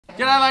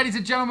G'day ladies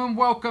and gentlemen,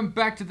 welcome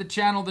back to the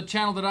channel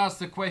that asks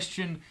the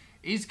question,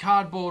 is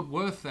cardboard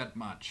worth that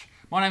much?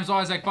 My name's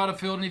Isaac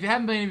Butterfield, and if you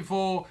haven't been here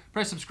before,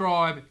 press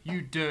subscribe,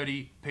 you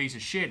dirty piece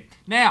of shit.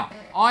 Now,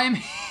 I am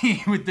here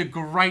with the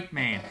great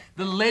man,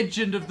 the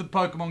legend of the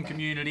Pokemon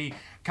community,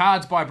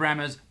 Cards by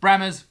Brammers.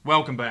 Brammers,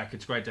 welcome back.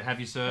 It's great to have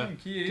you, sir.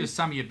 Thank you. Just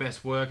some of your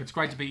best work. It's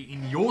great to be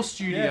in your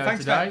studio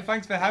today.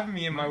 Thanks for having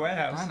me in my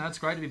warehouse. No, it's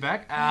great to be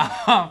back.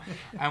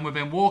 And we've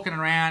been walking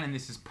around, and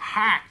this is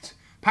packed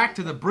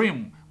to the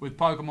brim with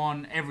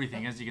Pokemon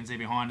everything. As you can see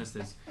behind us,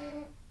 there's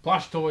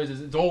plush toys.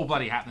 It's all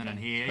bloody happening in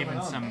here.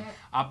 Even some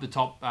up the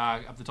top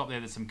there.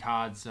 There's some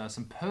cards,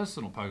 some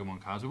personal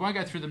Pokemon cards. We won't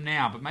go through them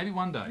now, but maybe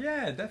one day.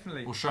 Yeah,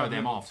 definitely. We'll show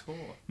them off.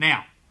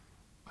 Now,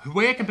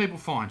 where can people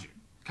find you?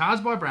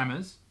 Cards by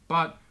Brammers,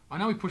 but I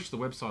know we push the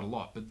website a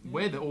lot, but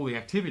where all the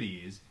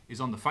activity is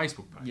on the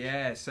Facebook page.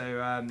 Yeah,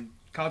 so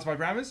Cards by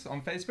Brammers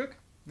on Facebook.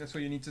 That's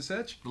what you need to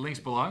search. The link's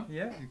below.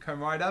 Yeah, you come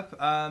right up.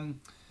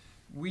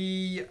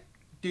 We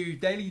do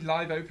daily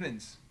live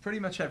openings pretty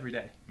much every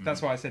day.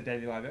 That's why I said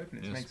daily live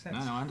openings. Yes. Makes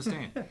sense. No, I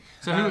understand.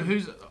 So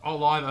whose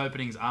live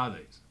openings are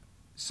these?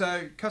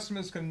 So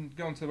customers can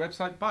go onto the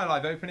website, buy a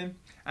live opening,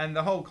 and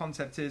the whole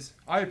concept is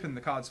I open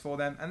the cards for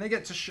them, and they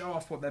get to show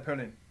off what they're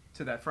pulling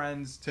to their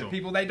friends, to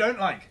people they don't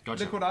like.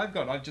 Gotcha. Look what I've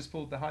got. I've just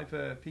pulled the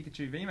Hyper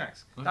Pikachu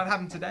VMAX. That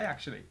happened today,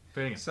 actually.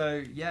 Brilliant.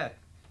 So yeah,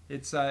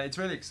 it's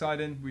really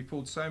exciting. We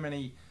pulled so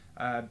many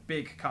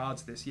big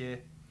cards this year,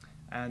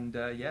 and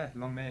yeah,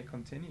 long may it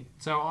continue.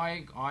 So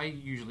I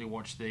usually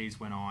watch these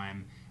when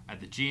I'm at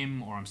the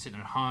gym or I'm sitting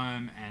at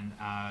home, and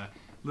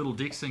little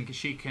Dixon,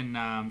 she can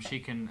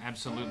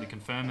absolutely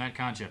confirm that,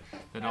 can't you?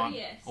 That I'm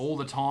all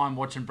the time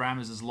watching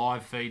Brammers'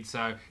 live feed.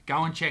 So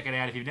go and check it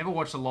out. If you've never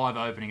watched a live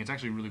opening, it's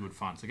actually really good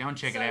fun. So go and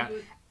check it out.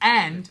 Good.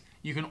 And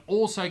you can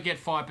also get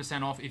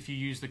 5% off if you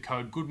use the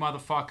code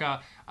GoodMotherfucker.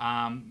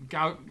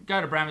 Go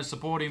to Brammers,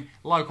 support him.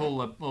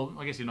 Local, well,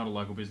 I guess you're not a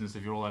local business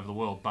if you're all over the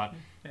world, but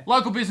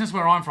local business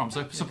where I'm from.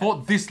 So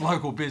support this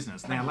local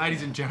business. Now,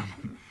 ladies and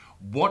gentlemen,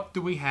 what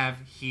do we have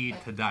here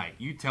today?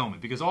 You tell me,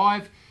 because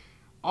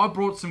I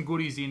brought some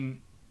goodies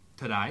in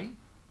today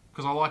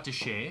because I like to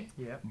share,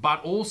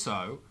 but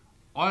also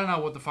I don't know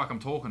what the fuck I'm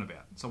talking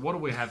about. So what do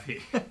we have here?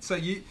 So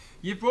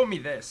you brought me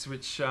this,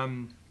 which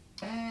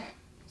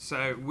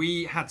so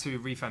we had to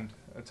refund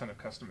a ton of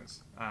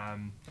customers.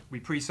 We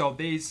pre-sold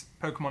these.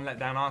 Pokemon let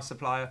down our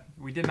supplier.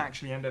 We didn't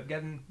actually end up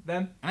getting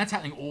them. And that's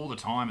happening all the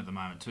time at the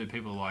moment too.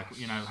 People are like,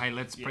 you know, hey,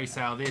 let's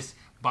pre-sale this,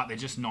 but they're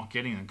just not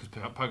getting them because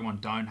Pokemon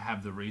don't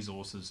have the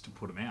resources to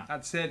put them out.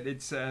 That's it.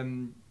 It's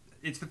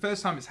the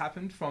first time it's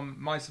happened from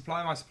my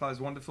supplier. My supplier is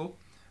wonderful.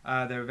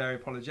 They were very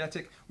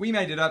apologetic. We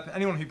made it up.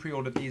 Anyone who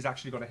pre-ordered these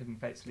actually got a Hidden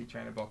Fates Elite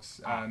Trainer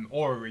box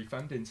or a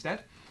refund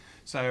instead.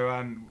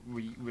 So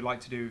we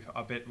like to do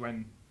our bit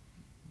when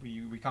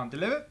we can't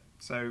deliver.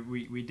 So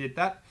we did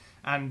that.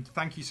 And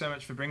thank you so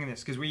much for bringing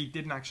this, because we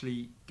didn't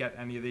actually get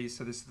any of these.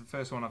 So this is the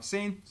first one I've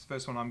seen. It's the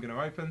first one I'm going to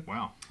open.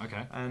 Wow.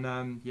 Okay.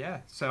 And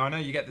yeah, so I know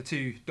you get the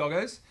 2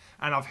 doggos,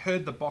 and I've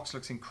heard the box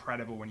looks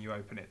incredible when you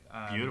open it.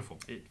 Beautiful.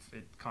 It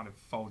kind of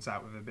folds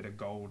out with a bit of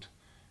gold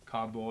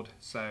cardboard.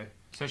 So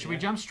should we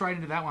jump straight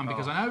into that one?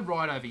 Because I know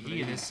right over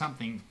here there's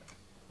something.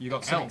 You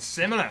got something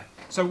similar.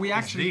 So we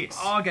actually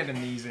are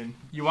getting these in.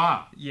 You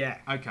are? Yeah.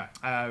 Okay.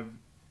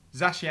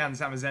 Zacian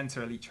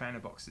Zamazenta Elite Trainer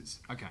boxes.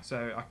 Okay.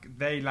 So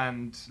they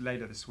land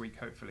later this week,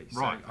 hopefully.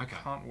 Right. So okay.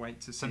 I can't wait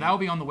to see. So they'll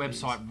be on the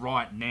website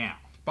right now.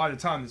 By the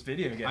time this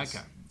video gets.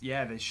 Okay.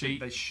 Yeah, they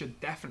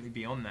should definitely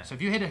be on there. So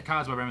if you head to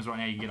Cards by Brammers right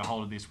now, you can get a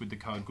hold of this with the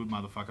code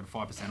GoodMotherfucker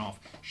 5% off.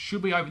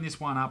 Should we open this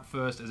one up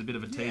first as a bit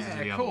of a teaser to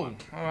the other one?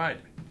 All right.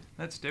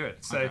 Let's do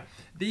it. So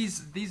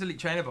these Elite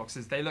Trainer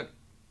boxes, they look.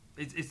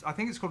 I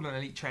think it's called an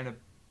Elite Trainer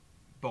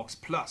Box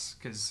Plus,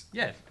 because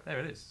there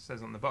it is. It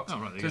says on the box. Oh,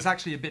 right, so it's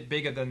actually a bit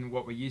bigger than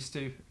what we're used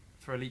to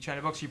for Elite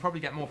Trainer Box. You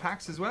probably get more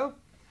packs as well.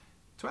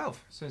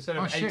 12. So instead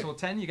of 8 or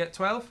 10, you get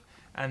 12.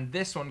 And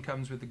this one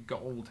comes with the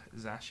gold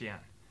Zacian.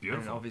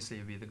 Beautiful. And obviously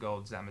it'll be the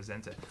gold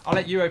Zamazenta. I'll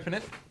let you open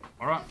it.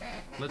 All right,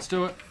 let's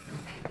do it.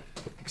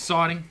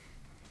 Exciting.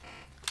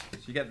 So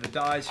you get the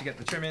dice, you get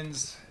the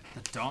trimmings.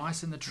 The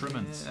dice and the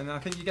trimmings. And I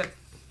think you get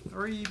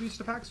 3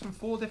 booster packs from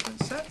 4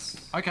 different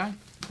sets. Okay.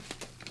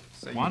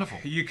 So wonderful.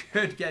 You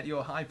could get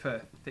your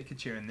Hyper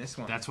Pikachu in this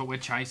one. That's what we're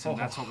chasing.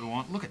 That's what we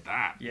want. Look at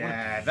that.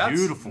 Yeah, that's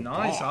beautiful.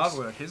 Nice box.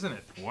 artwork, isn't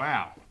it?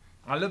 Wow.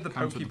 I love the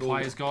Comes with the Pokeball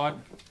player's guide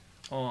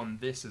on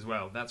this as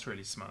well. That's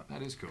really smart.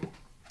 That is cool.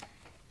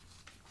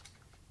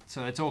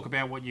 So they talk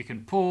about what you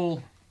can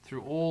pull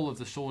through all of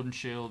the Sword and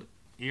Shield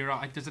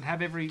era. Does it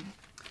have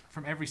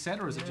from every set,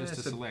 or is it just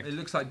a select? It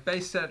looks like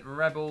base set,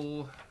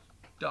 Rebel,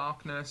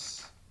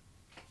 Darkness,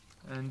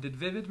 and did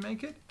Vivid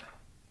make it?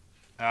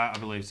 I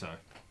believe so.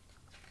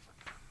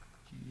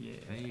 Yeah.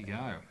 There you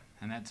go.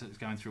 And that's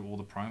going through all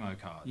the promo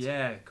cards.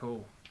 Yeah,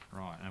 cool.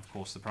 Right, and of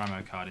course the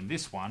promo card in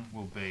this one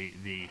will be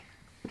the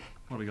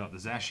What have we got? The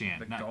Zacian.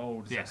 The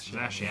gold yes, Zacian.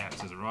 Zacian. Yeah. It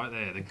says it right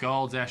there. The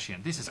gold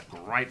Zacian. This is a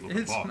great looking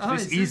It's box.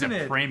 nice, this is isn't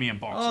a it? premium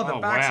box. Oh, the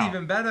back's wow.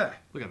 even better.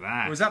 Look at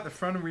that. Was that the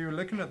front and we were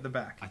looking at the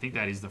back? I think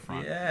that is the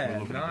front. Yeah, We're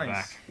looking nice. at the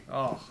back.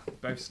 Oh,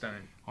 both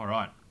stone. All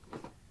right.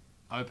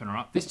 open her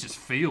up. This just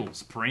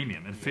feels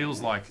premium. It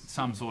feels like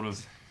some sort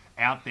of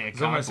out there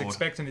cardboard. I was almost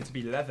expecting it to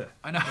be leather.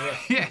 I know.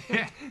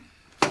 Yeah.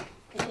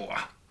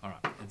 Oh. All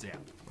right, it's out.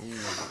 Ooh,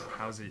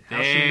 how's she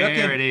looking?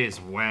 There it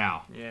is.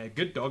 Wow. Yeah,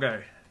 good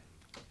doggo.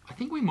 I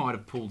think we might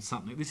have pulled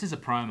something. This is a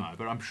promo,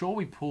 but I'm sure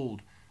we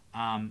pulled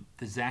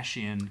the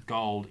Zacian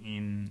Gold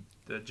in...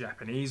 The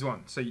Japanese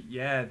one. So,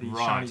 yeah, the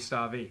Shiny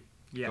Star V.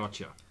 Yeah.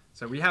 Gotcha.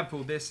 So we have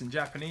pulled this in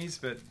Japanese,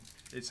 but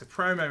it's a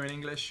promo in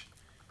English.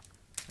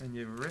 And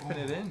you're ripping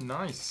it in.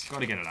 Nice. Got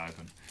to get it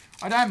open.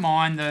 I don't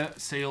mind the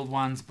sealed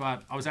ones,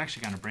 but I was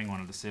actually going to bring one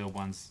of the sealed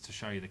ones to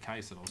show you the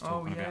case that I was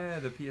talking about. Oh, yeah,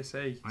 the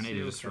PSA. I need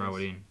to just throw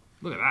it in.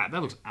 Look at that.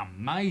 That looks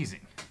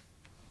amazing.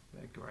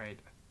 They're great.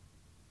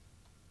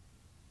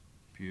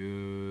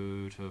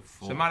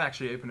 Beautiful. So I might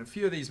actually open a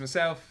few of these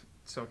myself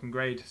so I can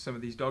grade some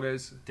of these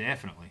doggos.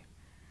 Definitely.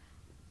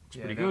 It's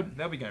pretty they'll, good.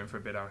 They'll be going for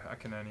a bit, I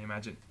can only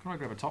imagine. Can I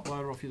grab a top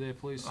loader off you there,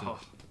 please? Oh,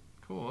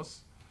 of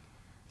course.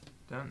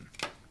 Done.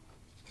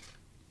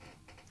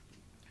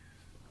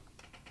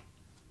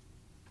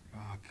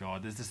 Oh,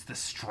 God. There's the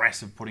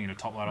stress of putting in a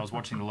top loader. I was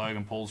watching the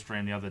Logan Paul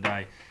stream the other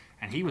day,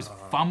 and he was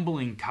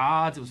fumbling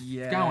cards. It was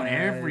going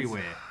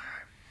everywhere.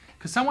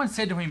 Because someone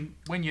said to him,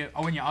 when you're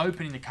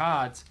opening the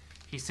cards,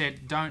 he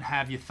said, don't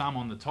have your thumb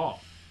on the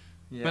top.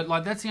 Yeah. But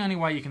like that's the only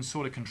way you can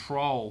sort of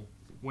control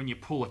when you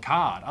pull a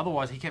card.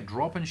 Otherwise, he kept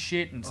dropping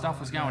shit and stuff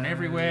was going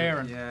everywhere.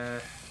 And yeah.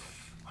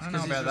 I don't know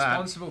about he's that.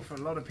 responsible for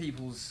a lot of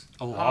people's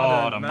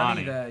lot of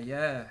money there.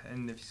 Yeah,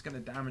 and if he's going to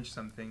damage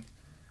something.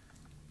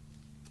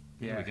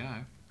 There we go.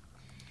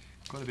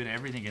 Got a bit of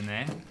everything in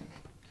there.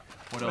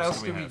 What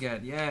else do we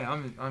get? Yeah,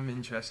 I'm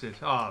interested.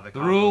 Oh, the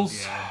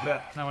rules.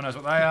 Yeah. No one knows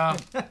what they are.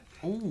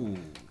 Ooh,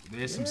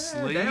 there's some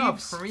sleeves. They are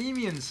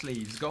premium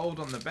sleeves. Gold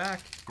on the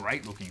back.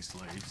 Great looking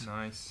sleeves.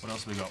 Nice. What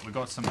else have we got? We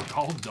got some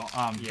gold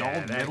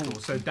metal.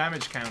 Cool. So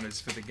damage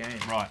counters for the game.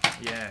 Right.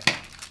 Yeah.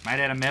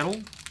 Made out of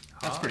metal.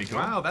 That's pretty cool.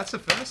 Wow, that's a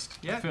first.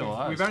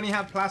 Yeah. We've only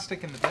had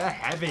plastic in the. They're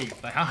heavy.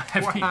 They are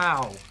heavy.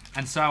 Wow.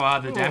 And so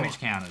are the damage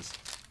counters.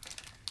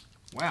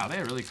 Wow,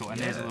 they're really cool. And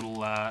there's a little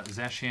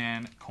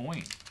Zacian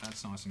coin.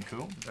 That's nice and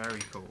cool.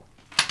 Very cool.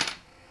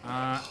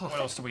 What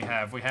else do we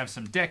have? We have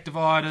some deck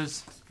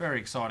dividers. Very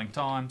exciting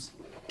times.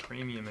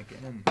 Premium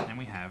again. And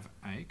we have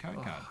a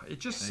code card. It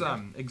just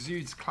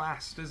exudes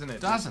class, doesn't it?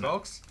 Doesn't it?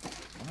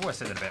 I've always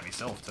said that about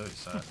myself too.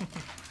 So,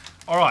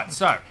 all right.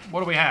 So,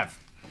 what do we have?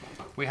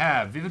 We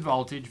have Vivid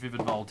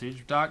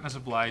Voltage, Darkness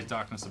Ablaze,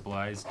 Darkness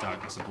Ablaze,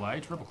 Darkness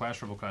Ablaze, Triple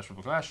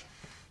Clash,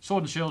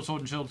 Sword and Shield,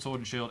 Sword and Shield, Sword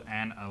and Shield,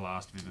 and a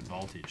last Vivid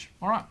Voltage.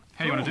 All right.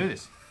 How do you want to do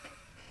this?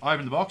 I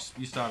open the box.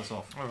 You start us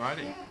off.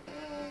 Alrighty.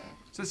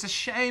 So it's a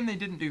shame they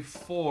didn't do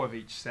 4 of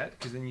each set,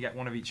 because then you get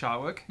 1 of each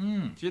artwork.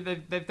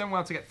 They've done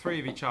well to get 3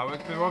 of each artwork,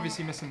 but we're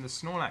obviously missing the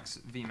Snorlax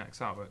VMAX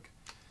artwork.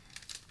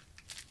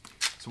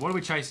 So what are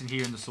we chasing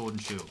here in the Sword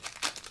and Shield?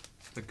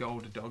 The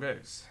gold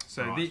doggos.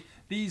 So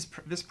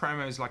this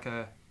promo is like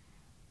a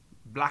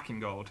black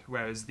and gold,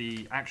 whereas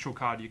the actual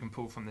card you can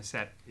pull from the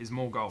set is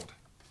more gold.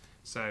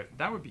 So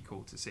that would be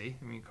cool to see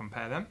when you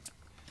compare them.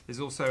 There's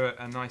also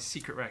a nice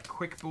secret rare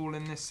quick ball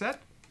in this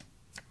set.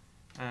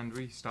 And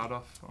we start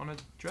off on a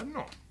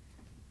Dreadnought.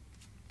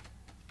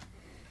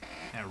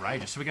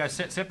 Outrageous. Should we go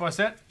set by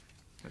set?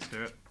 Let's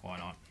do it. Why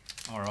not?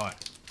 All right.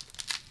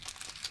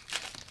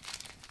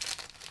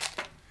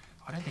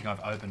 I don't think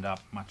I've opened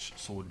up much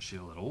Sword and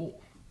Shield at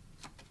all.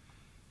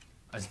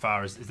 As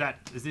far as,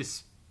 is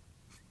this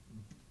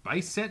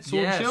base set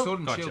Sword and Shield? Yeah, Sword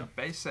and Shield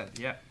base set,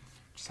 yeah.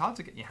 It's hard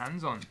to get your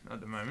hands on at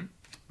the moment.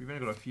 We've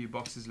only got a few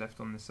boxes left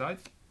on this side.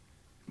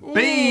 Ooh,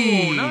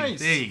 nice.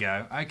 There you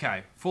go.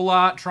 Okay. Full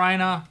art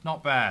trainer,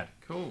 not bad.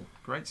 Cool.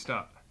 Great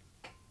start.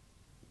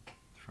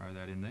 Throw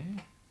that in there.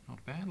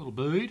 Not bad. Little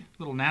Bood,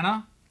 little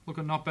Nana,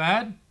 looking not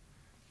bad.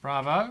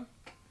 Bravo.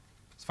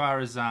 As far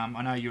as, I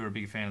know you're a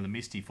big fan of the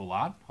Misty full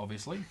art,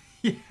 obviously.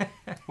 Yeah.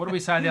 What did we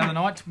say the other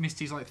night?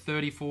 Misty's like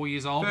 34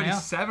 years old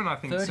 37, now. I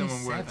think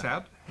someone worked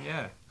out.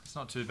 Yeah. It's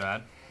not too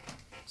bad.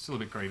 Still a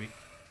bit creepy.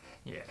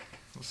 Yeah.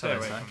 We'll stay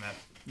away from that.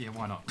 Yeah,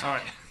 why not? All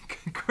right.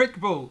 Quick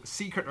Ball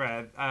Secret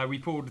Rare we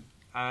pulled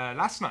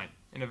last night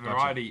in a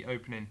variety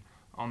opening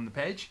on the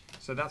page.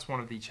 So that's one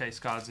of the chase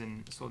cards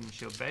in Sword and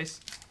Shield base.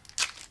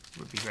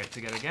 Would be great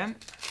to get again.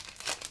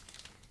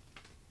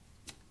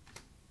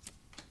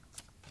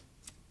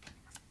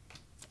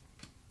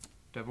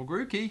 Double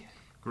Grookey.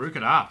 Grook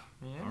it up.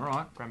 Yeah. All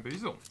right.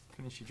 Bamboozle.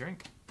 Finish your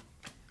drink.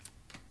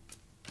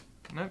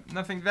 Nope,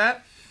 nothing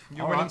there.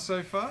 You're winning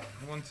so far.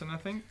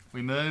 1-0.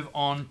 We move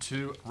on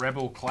to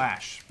Rebel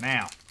Clash.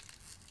 Now,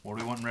 what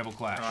do we want in Rebel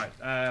Clash? All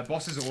right,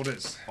 Boss's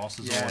Orders.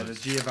 Boss's Orders. Yeah, the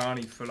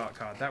Giovanni full art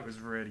card. That was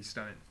really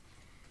stunning.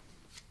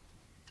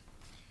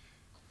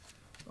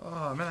 Oh,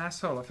 I'm an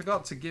asshole. I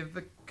forgot to give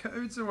the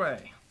codes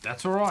away.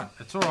 That's all right.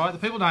 It's all right. The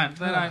people don't.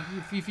 They don't.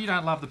 If you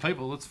don't love the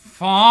people, it's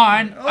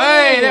fine. Oh,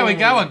 hey, there we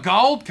go. A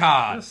gold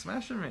card. You're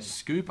smashing me.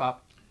 Scoop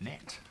up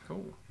net.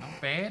 Cool. Not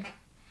bad.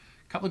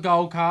 Couple of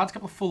gold cards.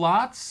 Couple of full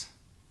arts.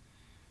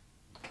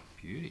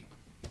 Beauty.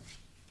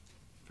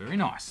 Very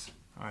nice.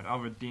 All right, I'll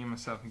redeem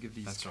myself and give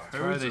these. That's right.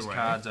 Throw these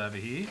cards over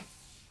here.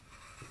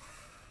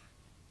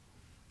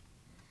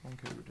 1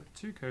 code,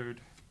 2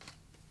 code,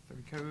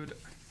 3 code.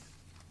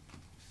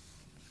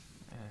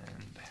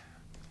 And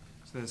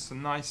so there's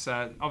some nice,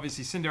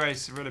 obviously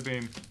Cinderace,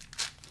 Rillaboom,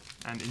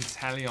 and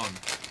Inteleon,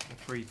 the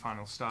 3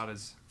 final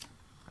starters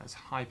as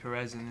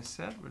Hyper-Res in this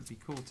set. Would be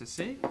cool to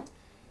see.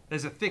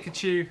 There's a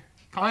Thickachu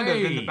kind of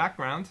in the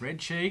background. Red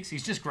cheeks.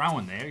 He's just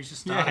growing there. He's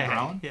just started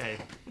growing. Yeah.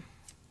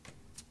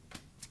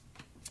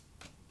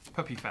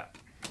 Puppy fat.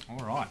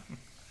 All right.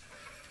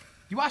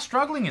 You are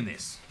struggling in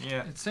this.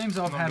 Yeah. It seems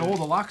I've had all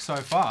the luck so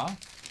far.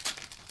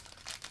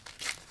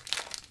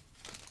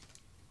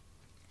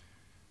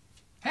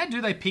 How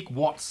do they pick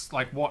what's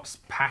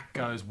pack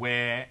goes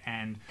where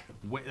and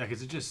where, like,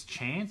 is it just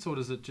chance, or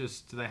do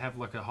they have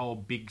like a whole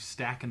big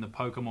stack in the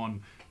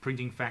Pokemon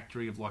printing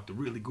factory of like the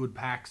really good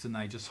packs and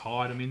they just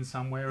hide them in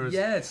somewhere?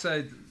 Yeah,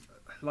 so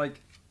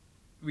like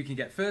we can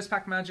get first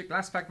pack magic,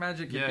 last pack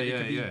magic. It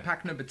could be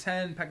pack number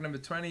 10, pack number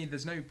 20.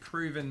 There's no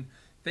proven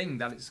thing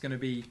that it's going to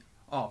be.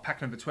 Oh,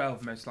 pack number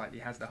 12 most likely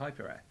has the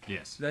Hyper Rare.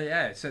 Yes.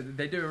 So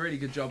they do a really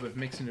good job of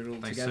mixing it all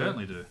together. They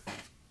certainly do.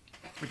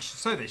 Which,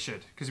 so they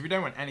should, because we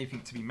don't want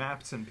anything to be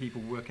mapped and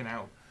people working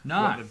out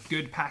what the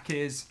good pack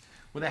is.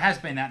 Well, there has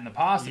been that in the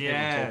past. People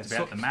talked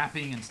about the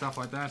mapping and stuff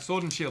like that.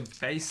 Sword and Shield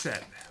base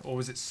set, or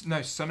was it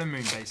no Sun and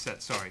Moon base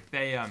set? Sorry,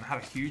 they had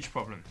a huge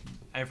problem.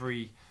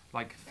 Every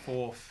like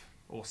 4th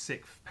or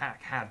 6th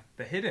pack had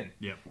the hidden.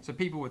 Yep. So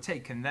people were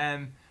taking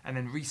them and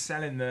then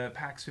reselling the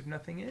packs with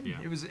nothing in. Yeah.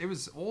 It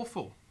was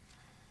awful.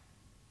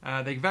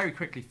 They very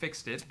quickly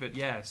fixed it, but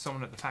yeah,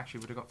 someone at the factory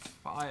would have got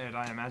fired,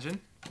 I imagine,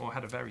 or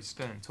had a very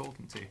stern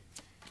talking to.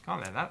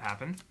 Can't let that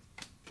happen.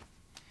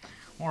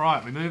 All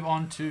right, we move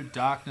on to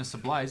Darkness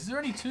Ablaze. Is there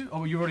only 2?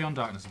 Oh, you're already on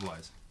Darkness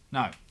Ablaze.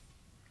 No.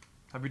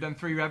 Have we done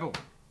 3 Rebel?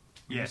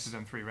 Yes. We've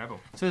done 3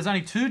 Rebel. So there's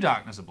only 2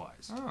 Darkness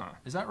Ablaze. Ah.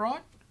 Is that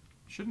right?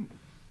 Shouldn't.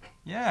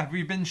 Yeah, have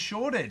we been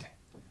shorted?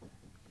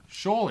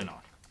 Surely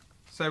not.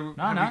 So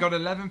have we got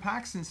 11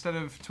 packs instead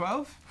of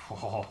 12?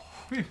 Oh.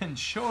 We've been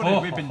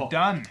shorted. We've been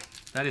done.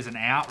 That is an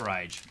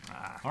outrage.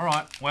 All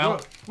right,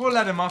 well... We'll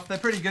let them off. They're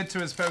pretty good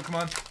to us,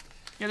 Pokemon.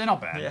 Yeah, they're not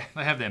bad. Yeah.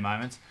 They have their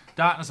moments.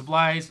 Darkness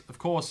Ablaze, of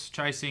course,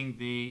 chasing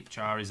the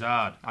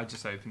Charizard. I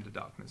just opened a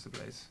Darkness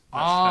Ablaze.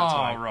 That's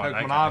right.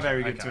 Pokemon are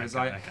very good to us.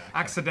 I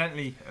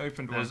accidentally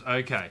opened one.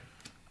 Okay.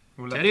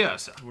 We'll let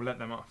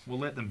them off. We'll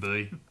let them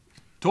be.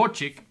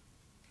 Torchic,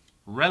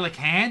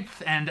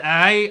 Relicanth, and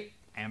a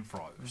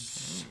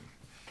Ampharos.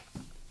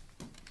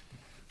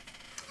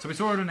 So we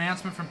saw an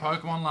announcement from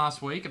Pokemon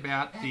last week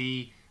about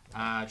the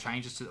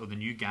changes to the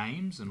new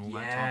games and all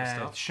that type of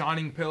stuff.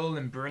 Shining Pearl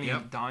and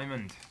Brilliant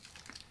Diamond.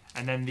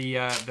 And then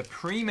the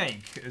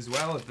pre-make as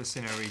well of the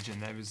Sinnoh region.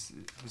 There was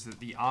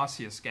the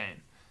Arceus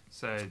game.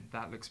 So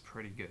that looks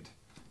pretty good.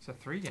 So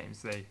 3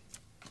 games they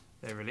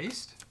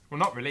released. Well,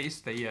 not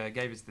released. They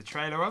gave us the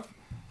trailer of.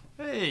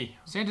 Hey,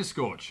 Santa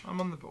Scorch.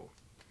 I'm on the ball.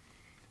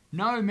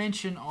 No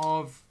mention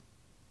of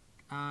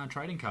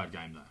trading card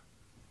game though.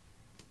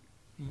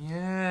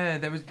 Yeah,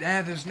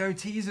 there's no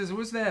teasers,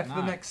 was there, for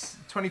the next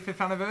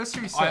 25th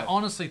anniversary set? I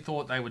honestly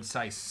thought they would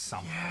say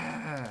something.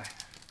 Yeah.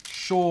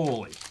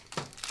 Surely.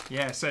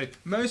 Yeah, so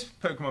most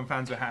Pokemon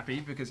fans were happy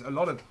because a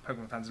lot of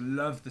Pokemon fans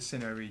love the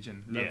Sinnoh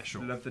region.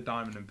 Love the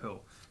Diamond and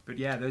Pearl. But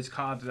yeah, those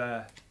card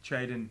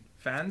trading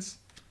fans,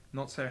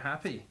 not so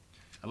happy.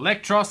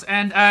 Electros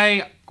and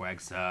a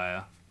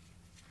Quagsire.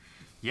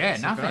 Yeah,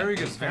 That's nothing. Very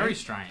good. It's very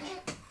strange.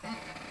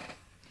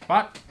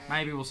 But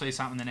maybe we'll see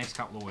something in the next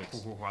couple of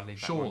weeks.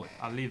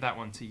 I'll leave that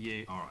one to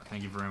you. All right,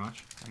 thank you very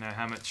much. I know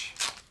how much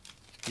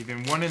you've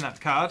been wanting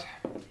that card.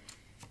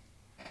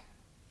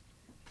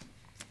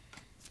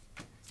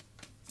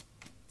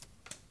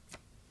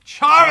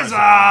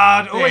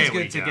 Charizard! Always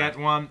good to get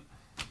one.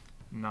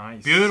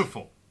 Nice.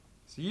 Beautiful.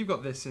 So you've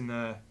got this in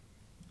the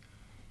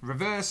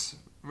reverse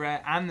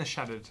rare and the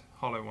shattered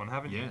hollow one,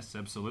 haven't you? Yes,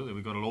 absolutely.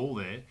 We've got it all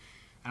there.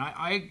 And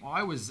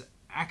I was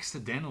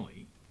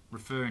accidentally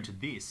referring to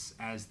this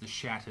as the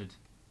shattered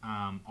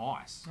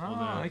ice.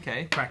 Or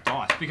the cracked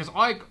ice. Because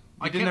I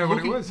didn't know what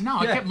it was. No,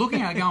 I kept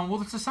looking at it going,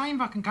 well, it's the same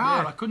fucking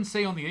card. I couldn't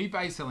see on the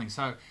eBay selling.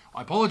 So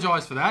I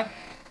apologise for that.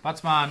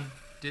 Buttsman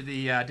did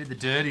the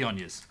dirty on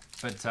yous.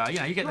 But,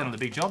 you get that on the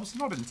big jobs.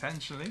 Not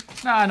intentionally.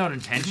 No, not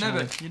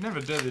intentionally. You'd never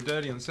do the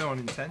dirty on someone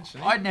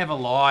intentionally. I'd never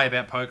lie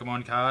about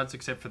Pokemon cards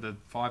except for the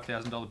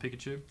 $5,000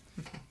 Pikachu.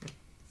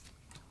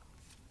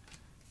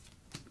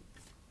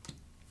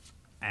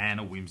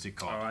 And a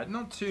Whimsicott. Alright,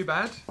 not too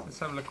bad. Let's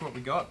have a look at what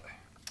we got.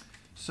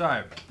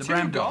 So, the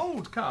Two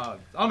gold card.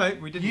 Oh no,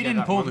 we didn't. You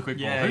didn't pull the quick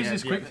ball. Who's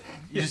this quick?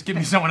 You just give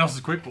me someone else's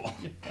quick ball.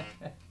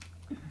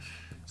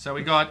 So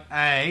we got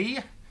a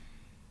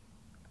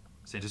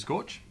Center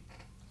Scorch,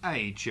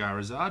 a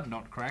Charizard,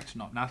 not cracked,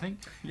 not nothing,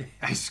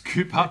 a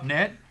Scoop Up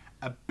Net,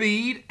 a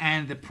Bead,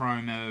 and the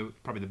promo,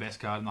 probably the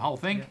best card in the whole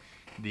thing,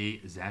 the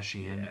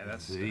Zacian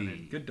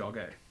Z. Good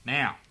doggo.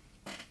 Now,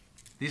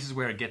 this is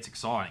where it gets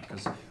exciting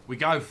because we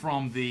go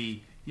from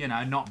the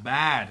not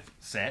bad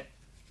set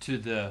to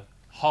the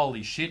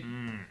holy shit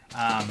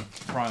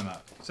promo.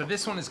 So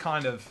this one is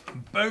kind of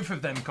both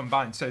of them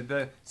combined. So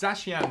the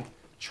Zacian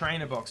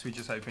trainer box we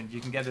just opened, you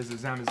can get as a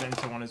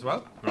Zamazenta one as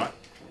well. Right.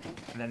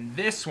 And then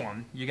this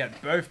one, you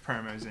get both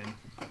promos in,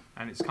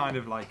 and it's kind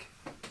of like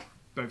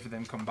both of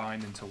them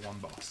combined into one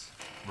box.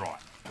 Right,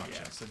 gotcha.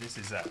 Yeah, so this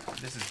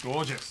is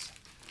gorgeous.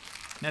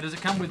 Now, does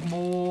it come with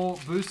more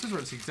boosters, or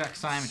it's the exact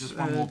same, just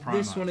one more promo?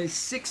 This one is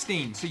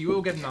 16, so you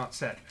will get an art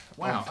set.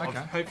 Wow, okay.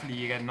 Hopefully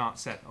you get an art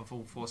set of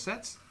all 4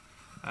 sets.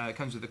 It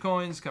comes with the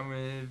coins, come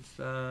with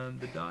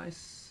the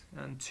dice,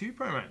 and 2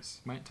 promos.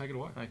 Mate, take it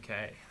away.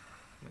 Okay,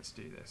 let's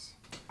do this.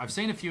 I've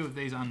seen a few of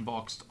these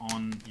unboxed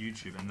on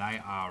YouTube, and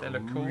they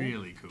look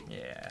really cool.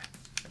 Yeah,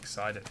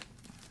 excited.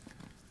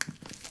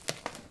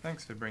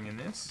 Thanks for bringing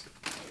this.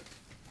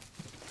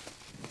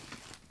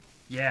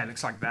 Yeah, it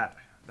looks like that.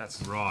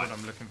 That's right. What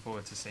I'm looking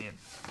forward to seeing.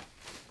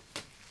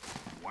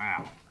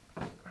 Wow.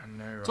 I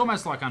know, right? It's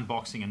almost like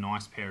unboxing a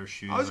nice pair of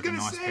shoes. I was like a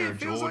nice pair of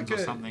Jordans like or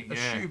something. A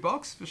shoe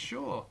box for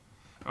sure.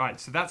 All right,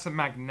 so that's a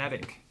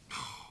magnetic.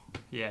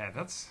 Yeah,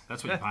 that's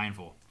what you're paying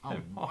for. Oh,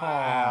 wow.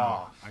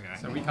 Wow. Okay.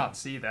 So we can't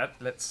see that.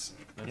 Let's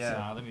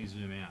let me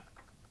zoom out.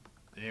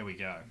 There we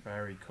go.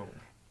 Very cool.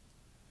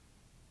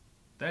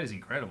 That is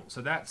incredible.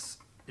 So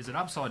is it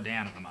upside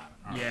down at the moment?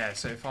 Right. Yeah,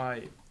 so if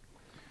I...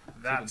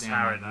 That's down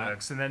how like it that.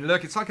 looks. And then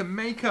look, it's like a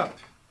makeup.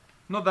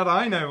 Not that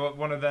I know what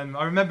one of them...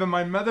 I remember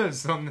my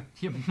mother's on...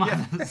 Your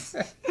mother's...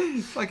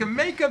 It's like a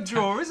makeup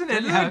drawer, isn't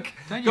it? Look.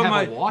 Don't you got have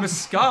my a wife?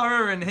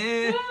 mascara in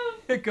here.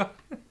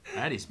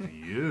 That is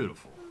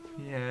beautiful.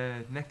 Yeah,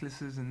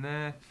 necklaces in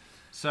there.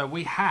 So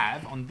we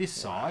have, on this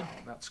side...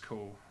 That's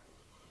cool.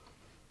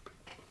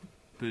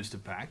 Booster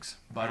packs,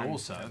 but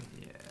also...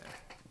 Yeah.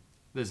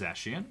 The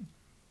Zacian.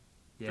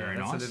 Yeah, Very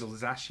that's nice. a little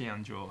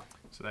Zacian drawer.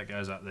 So that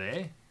goes up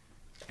there.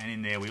 And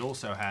in there we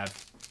also have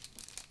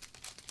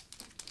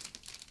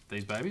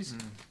these babies,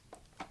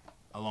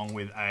 along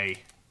with a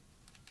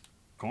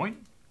coin,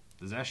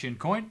 the Zacian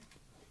coin,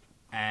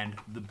 and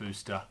the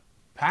booster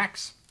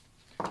packs.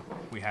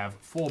 We have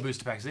 4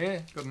 booster packs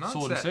there. Got an art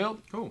Sword set. and Seal.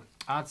 Cool.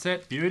 Art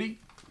set, beauty.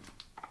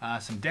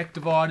 Some deck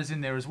dividers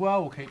in there as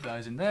well. We'll keep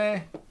those in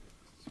there.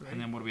 Sweet.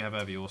 And then what do we have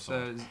over your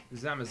side?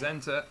 So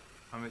Zamazenta,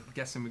 I'm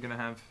guessing we're going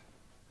to have,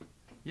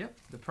 yep,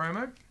 the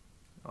promo.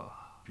 Oh,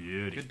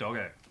 Beauty. good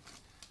doggo.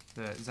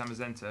 The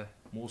Zamazenta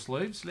More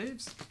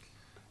sleeves.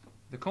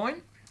 The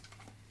coin.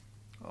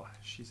 Oh,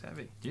 she's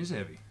heavy. It is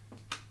heavy.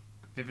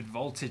 Vivid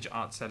Voltage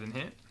art set in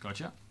here.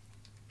 Gotcha.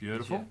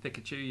 Beautiful. Yeah,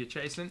 Pikachu you're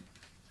chasing.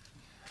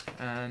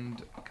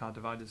 And card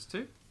dividers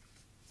too.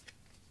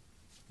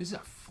 This is a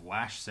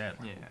flash set.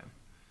 Yeah.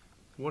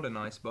 What a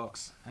nice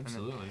box.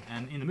 Absolutely.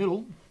 And in the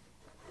middle,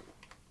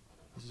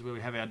 this is where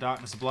we have our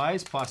Darkness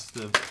Ablaze, plus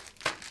the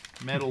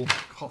metal.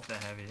 God, they're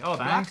heavy. Oh,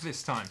 Thanks. black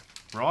this time.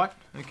 Right.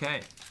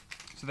 Okay.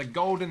 So the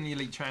gold in the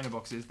Elite Trainer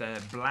boxes, they're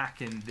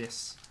black in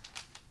this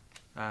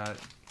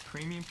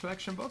Premium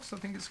Collection box, I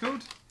think it's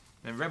called.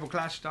 Then Rebel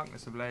Clash,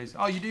 Darkness Ablaze.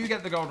 Oh, you do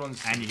get the gold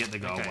ones too. And you get the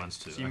gold ones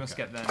too. So you must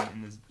get them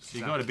in the so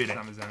you got a bit of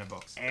Zamazenta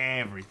box.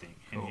 everything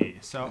in Cool. here.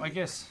 So I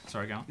guess,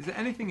 sorry, go on. Is there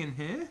anything in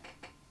here?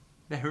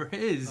 There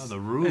is. Oh, the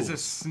rules. There's a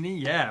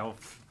sneak. Yeah.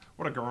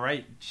 What a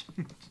great.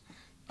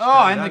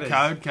 Oh, and that the is-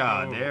 code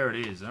card. oh. There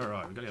it is. All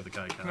right, we've got to get the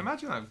code I can card.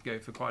 imagine that would go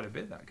for quite a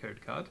bit, that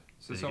code card.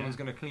 So There you someone's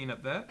go. going to clean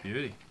up there.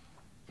 Beauty.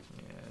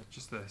 Yeah,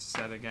 just the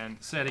set again.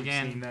 Set We've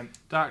again. seen them.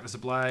 Darkness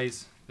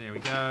Ablaze. There we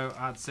go.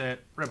 Art set.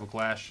 Rebel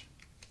Clash.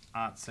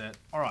 Art set.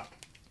 All right.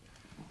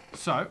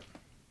 So,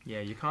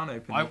 Yeah, you can't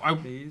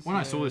open these. when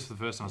I saw this for the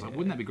first time, I was like, Yeah.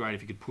 wouldn't that be great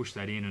if you could push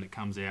that in and it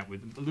comes out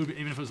with a little bit,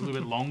 even if it was a little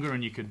bit longer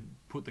and you could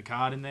put the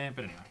card in there?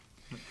 But anyway.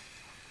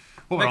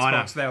 What would Next I know?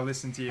 box, they'll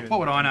listen to you. What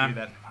would I and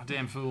know? do that.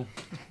 Damn fool.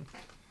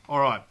 All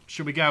right.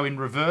 Should we go in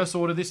reverse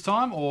order this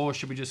time, or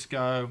should we just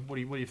go? What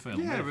do you feel?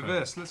 Yeah,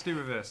 reverse. Let's do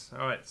reverse.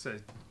 All right, so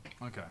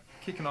Okay.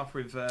 kicking off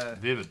with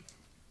Vivid.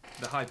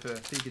 the Hyper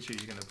Pikachu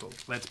you're going to pull.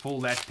 Let's pull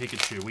that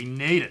Pikachu. We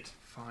need it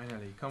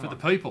Finally, come for on.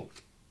 the people.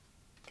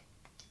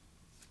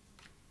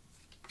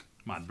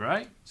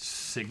 Mudbray,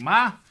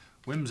 Sigma,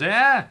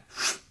 Whimsare,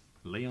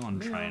 Leon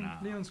Trainer.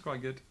 Leon's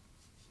quite good.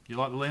 You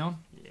like the Leon?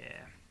 Yeah,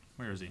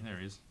 Where is he? There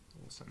he is.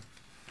 awesome.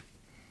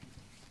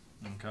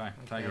 Okay,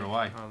 take her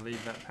away. I'll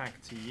leave that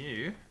pack to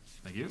you.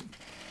 Thank you.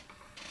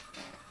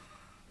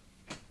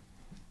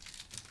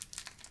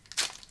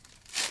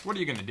 What are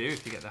you going to do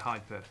if you get the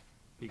Hyper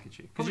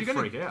Pikachu? Probably you're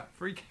gonna freak out.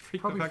 Freak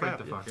Probably the fuck freak out.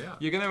 the fuck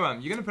out. You're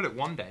gonna put it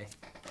one day.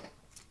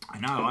 I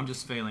know. I'm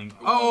just feeling.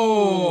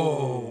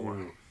 Oh!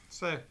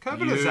 So a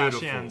couple Beautiful. of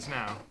Zacians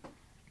now.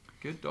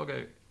 Good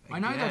doggo. I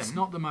know that's again.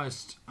 not the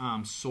most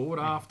sought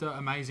after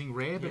amazing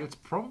rare, but Yeah. it's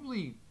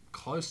probably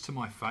close to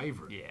my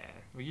favourite. Yeah.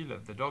 Well, you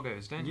love the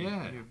doggos, don't you?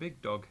 Yeah. You're a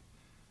big dog.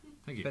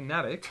 Thank you.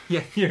 Fanatic.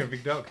 Yeah, you're a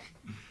big dog.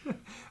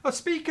 Oh,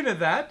 speaking of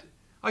that,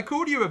 I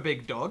called you a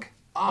big dog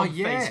on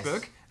yes.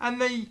 Facebook, and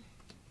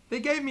they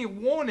gave me a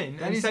warning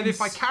That and is said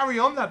if I carry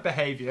on that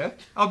behaviour,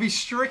 I'll be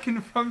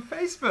stricken from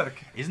Facebook.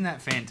 Isn't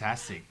that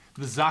fantastic?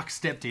 The Zuck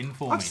stepped in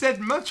for I've me. said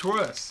much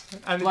worse,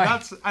 and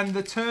Like- and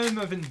the term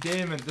of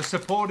endearment, the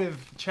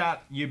supportive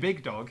chat, you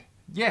big dog,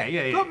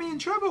 Yeah. got me in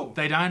trouble.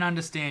 They don't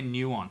understand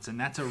nuance, and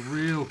that's a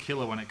real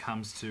killer when it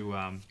comes to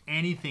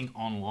anything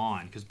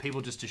online, because people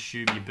just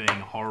assume you're being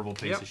a horrible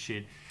piece Yep. of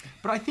shit.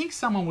 But I think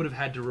someone would have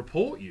had to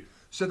report you.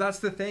 So that's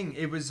the thing.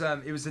 It was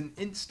an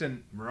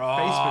instant Right.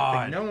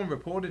 Facebook thing. No one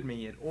reported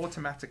me. It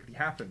automatically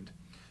happened.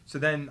 So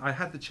then I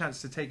had the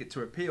chance to take it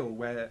to appeal,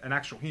 where an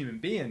actual human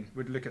being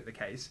would look at the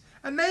case,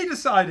 and they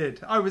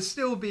decided I was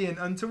still being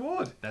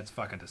untoward. That's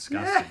fucking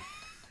disgusting.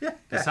 Yeah.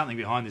 There's something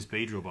behind this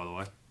beadrill, by the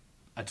way.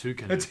 A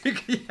toucan.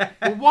 Yeah.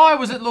 Well, why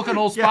was it looking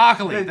all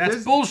sparkly? Yeah,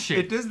 That's bullshit.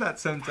 It does that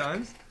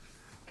sometimes.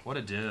 What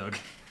a dog.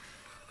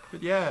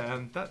 But yeah,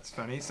 that's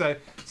funny. So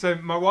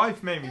my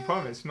wife made me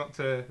promise not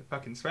to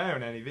fucking swear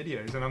on any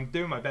videos, and I'm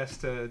doing my best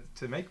to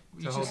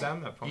hold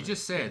down that promise. You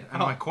just said,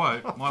 and I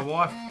quote, my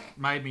wife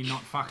made me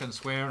not fucking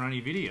swear on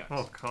any videos.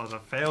 Oh god, I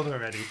failed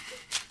already.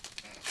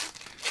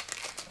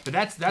 But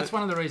that's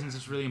one of the reasons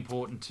it's really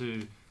important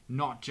to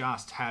not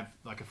just have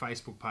like a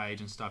Facebook page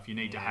and stuff. You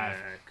need to have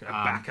a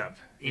backup.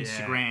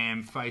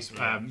 Instagram,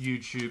 Facebook,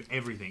 YouTube,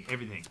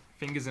 everything.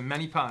 Fingers in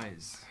many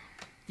pies.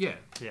 Yeah.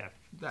 Yeah.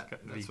 That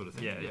sort of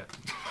thing. Yeah.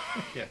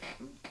 Yeah.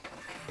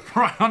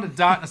 Right, on to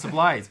Darkness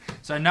Ablaze.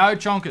 So no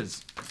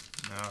chonkers.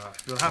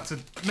 We'll have to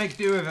make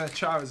do with a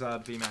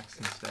Charizard VMAX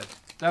instead.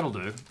 That'll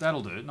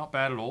do. Not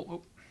bad at all.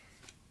 Oop.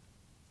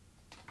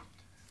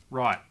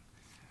 Right.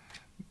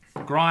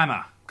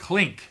 Grimer,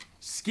 Clink,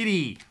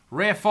 Skitty,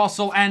 Rare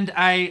Fossil, and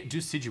a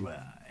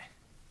Decidueye.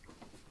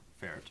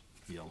 Ferret,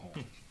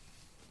 Yellhorn.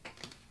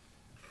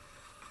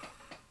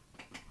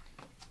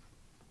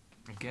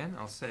 Again,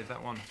 I'll save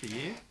that one for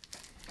you.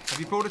 Have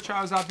you pulled a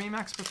Charizard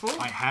VMAX before?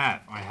 I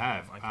have.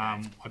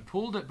 Okay. I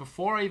pulled it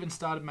before I even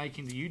started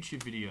making the YouTube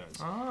videos.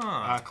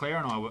 Ah. Claire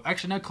and I were...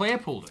 Actually, no, Claire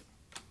pulled it.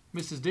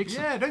 Mrs.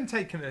 Dixon. Yeah, don't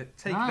take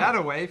that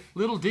away.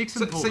 Little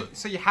Dixon pulled it.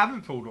 So you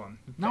haven't pulled one?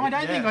 No, I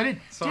don't think I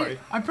did. Sorry.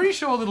 I'm pretty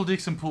sure Little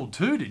Dixon pulled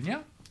two, didn't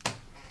you?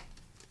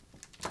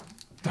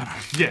 Don't know.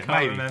 Yeah,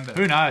 maybe. Remember.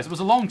 Who knows? It was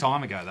a long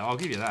time ago, though. I'll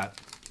give you that.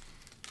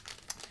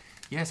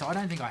 Yeah, so I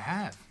don't think I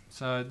have.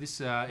 So this...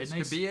 This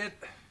could be it.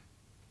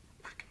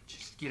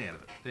 Just get out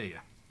of it. There you go.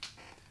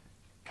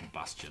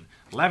 Combustion.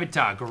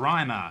 Lavitar,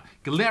 Grimer,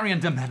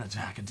 Galarian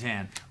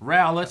Damanatarkatan,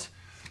 Rowlet,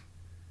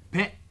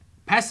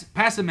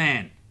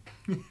 Passaman,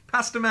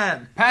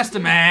 Pastaman,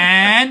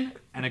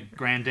 and a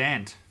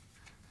Grandant.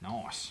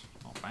 Nice.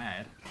 Not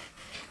bad.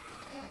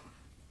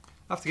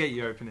 I'll have to get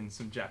you opening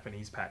some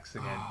Japanese packs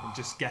again and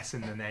just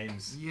guessing the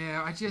names.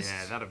 Yeah, Yeah,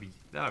 that'll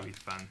be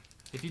fun.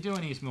 If you do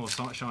any more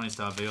Shiny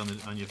Star V on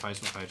your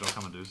Facebook page, I'll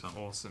come and do some.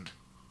 Awesome.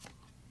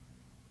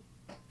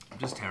 I'm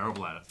just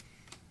terrible at it.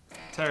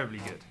 Terribly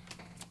good.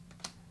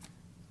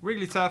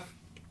 Wigglytuff.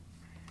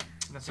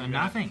 So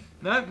nothing.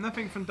 No,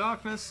 nothing from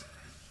Darkness.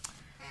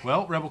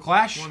 Well, Rebel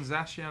Clash. One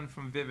Zacian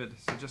from Vivid.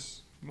 So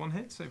just one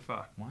hit so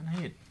far. One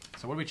hit.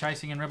 So what are we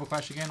chasing in Rebel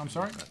Clash again? I'm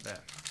sorry? Right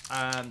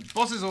there.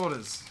 Boss's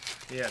Orders.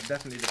 Yeah,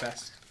 definitely the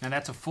best. Now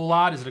that's a full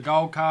art. Is it a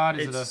gold card?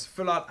 It's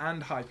full art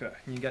and hyper.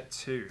 You get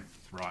two.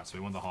 Right, so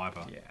we want the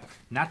hyper. Yeah.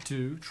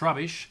 Natu,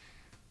 Trubbish,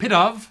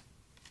 Pidove,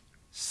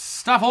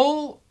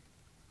 Stuffle,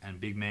 and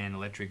Big Man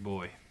Electric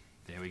Boy.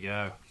 There we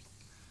go.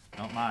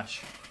 Not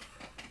much.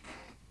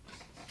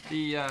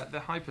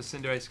 The Hyper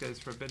Cinderace goes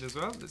for a bit as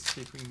well. Let's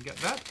see if we can get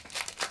that.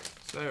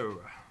 So,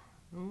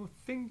 I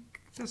think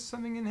there's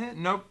something in here.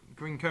 Nope.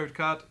 Green code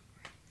card.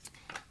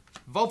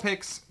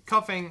 Vulpix,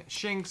 Coughing,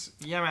 Shinx,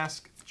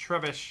 Yamask,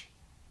 Trubbish.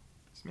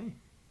 It's me.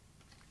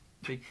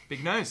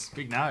 Big nose.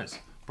 Big nose.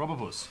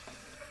 Probopus.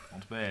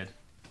 Not bad.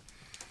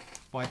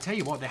 Well, I tell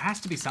you what, there has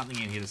to be something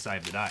in here to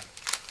save the day.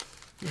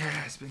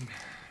 Yeah,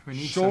 we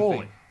need Surely.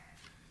 something.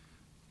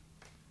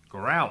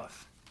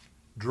 Growlithe,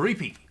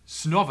 Dreepy,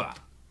 Snover,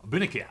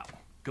 Binacal,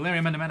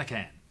 Galarian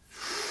Mandamanacan,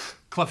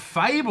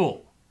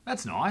 Clefable.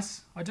 That's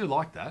nice. I do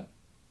like that.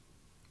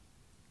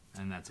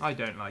 And that's it. I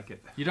don't like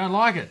it. You don't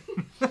like it?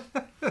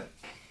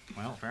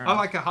 Well, fair enough. I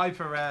like a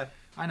hyper rare.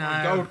 I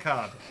know. Gold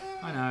card.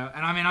 I know.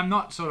 And I mean, I'm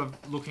not sort of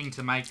looking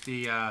to make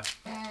the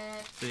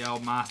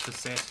old master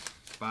set,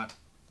 but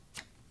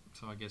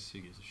so I guess who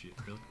gives a shit,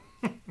 really?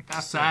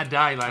 Sad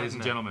day, ladies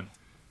and gentlemen.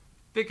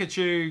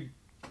 Pikachu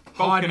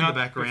Hide in bulking the up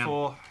background.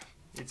 before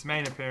its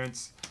main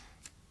appearance.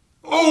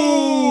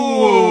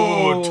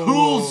 Oh,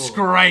 Tool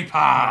Scraper.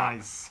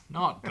 Nice.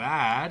 Not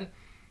bad.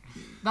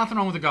 Nothing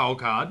wrong with the gold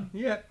card.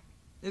 Yep.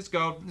 It's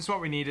gold. It's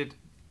what we needed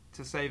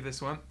to save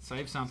this one.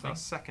 Save It's something. our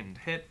second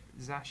hit.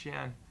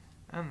 Zacian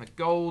and the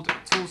gold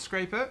Tool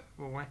Scraper.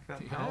 We'll whack that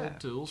The there. old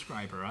Tool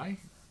Scraper, eh?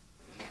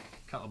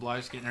 Couple of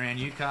blokes getting around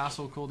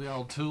Newcastle called the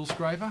old Tool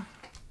Scraper.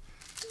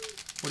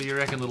 What do you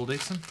reckon, Little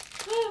Dixon?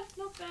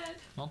 Not bad.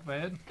 Not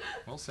bad.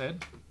 Well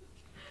said.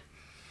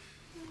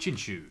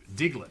 Chinchu,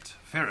 Diglett,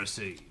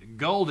 Ferroseed,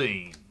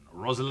 Goldeen,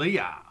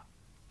 Rosalia,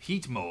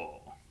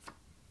 Heatmore,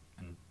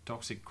 and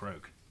Toxic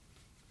Croak.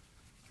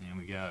 There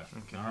we go.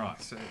 Okay, All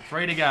right. so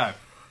 3 to go.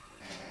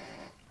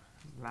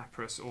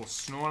 Lapras or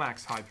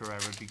Snorlax Hyper Rare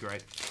would be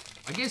great.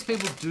 I guess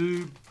people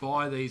do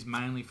buy these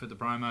mainly for the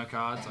promo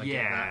cards. I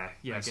get that.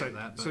 Yeah. I get So,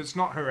 that, but so it's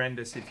not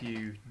horrendous if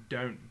you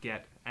don't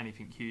get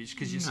anything huge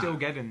because you're No. still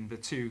getting the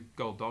 2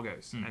 gold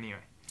doggos Hmm. anyway.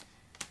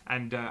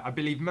 And I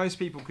believe most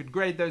people could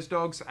grade those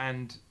dogs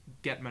and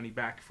get money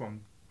back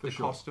from the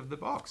sure. cost of the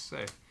box.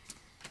 So.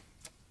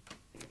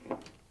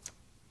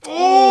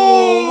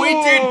 Oh, we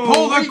did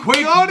pull the we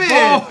quick got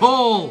it.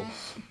 ball.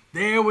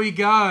 There we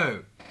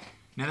go.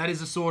 Now that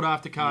is a sought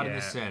after card in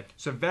this set.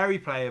 So very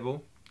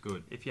playable.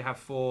 Good. If you have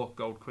 4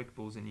 gold quick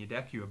balls in your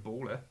deck, you're a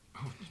baller.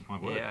 Oh, my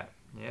word.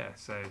 Yeah.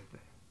 So,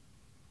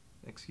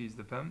 excuse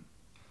the pun.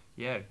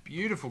 Yeah,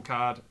 beautiful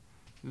card.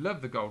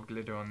 Love the gold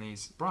glitter on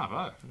these.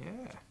 Bravo.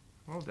 Yeah,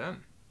 well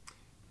done.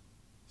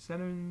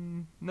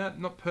 Centering, no,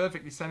 not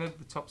perfectly centered.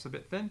 The top's a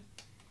bit thin,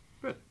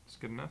 but it's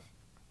good enough.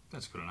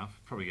 That's good enough.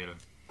 Probably get a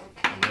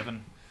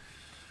 11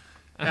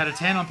 out of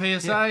 10 on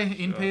PSA,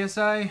 sure.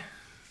 PSA.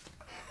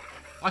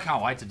 I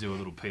can't wait to do a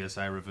little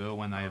PSA reveal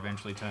when they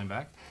eventually turn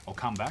back, or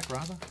come back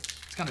rather.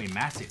 It's going to be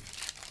massive.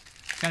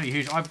 It's going to be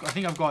huge. I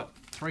think I've got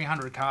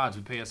 300 cards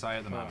with PSA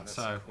at the moment.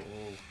 So,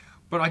 cool.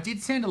 But I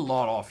did send a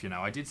lot off,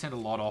 I did send a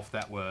lot off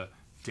that were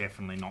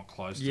definitely not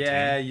close to 10.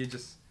 Yeah, you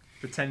just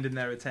pretending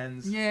there are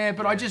 10s. Yeah,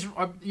 but I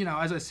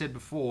as I said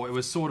before, it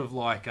was sort of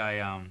like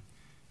a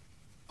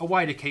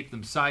way to keep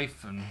them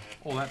safe and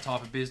all that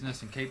type of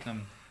business and keep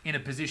them in a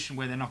position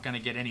where they're not going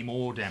to get any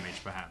more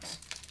damage, perhaps.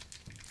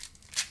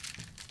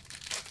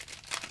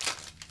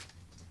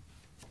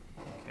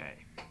 Okay,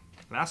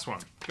 last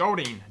one.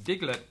 Goldeen,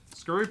 Diglett,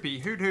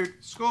 Skorupi, Hoot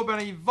Hoot,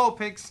 Scorbunny,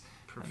 Vulpix,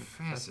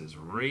 Professor's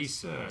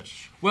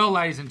Research. Well,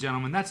 ladies and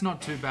gentlemen, that's not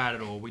too bad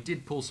at all. We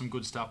did pull some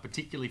good stuff,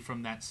 particularly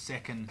from that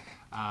second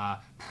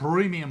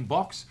premium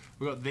box.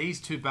 We've got these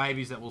 2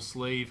 babies that we'll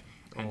sleeve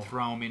and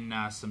throw them in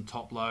some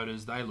top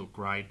loaders. They look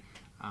great.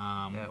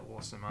 Yeah,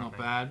 awesome, aren't Not they?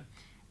 bad.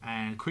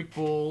 And Quick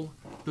Ball,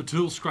 the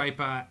Tool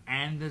Scraper,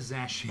 and the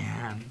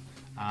Zacian.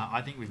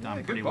 I think we've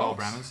done pretty well,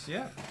 Brammers.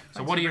 Yeah.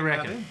 So what do you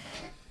reckon?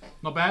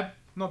 Not bad?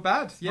 Not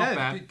bad. Yeah, Not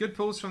bad. Good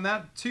pulls from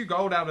that. 2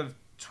 gold out of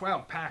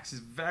 12 packs is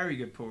very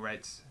good pull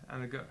rates.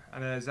 And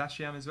a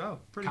Zacian as well.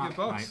 Pretty good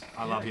box. Mate,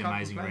 I love the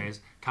amazing rares.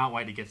 Can't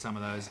wait to get some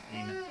of those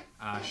in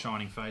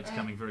Shining Fates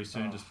coming very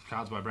soon. Just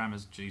Cards by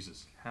Brammers.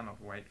 Jesus.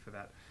 Cannot wait for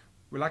that.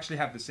 We'll actually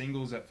have the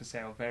singles up for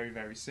sale very,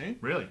 very soon.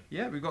 Really?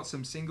 Yeah, we've got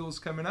some singles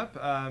coming up.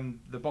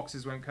 The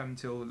boxes won't come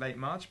until late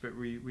March, but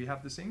we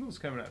have the singles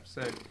coming up.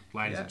 So,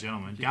 ladies and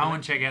gentlemen, go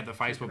and check out the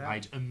Facebook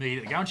page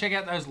immediately. Go and check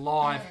out those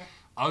live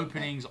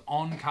openings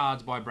on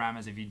Cards by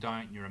Brammers. If you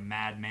don't, you're a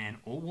madman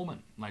or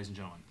woman, ladies and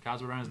gentlemen.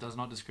 Cards by Brammers does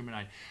not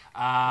discriminate.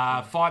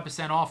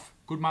 5% off.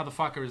 Good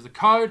motherfucker is the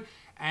code.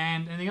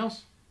 And anything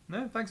else?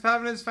 No, thanks for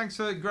having us. Thanks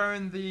for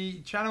growing the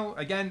channel.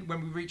 Again,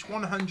 when we reach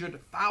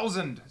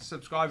 100,000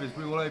 subscribers,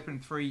 we will open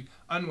 3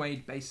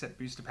 unweighed base set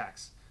booster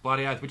packs.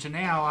 Bloody oath, which are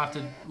now,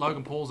 after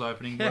Logan Paul's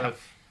opening,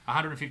 worth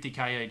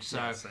 150k each.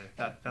 So,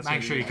 that's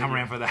make sure you come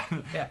around for that.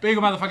 Yeah. Big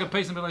motherfucker.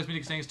 Peace and below.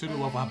 Music sings.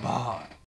 Toodle. Bye.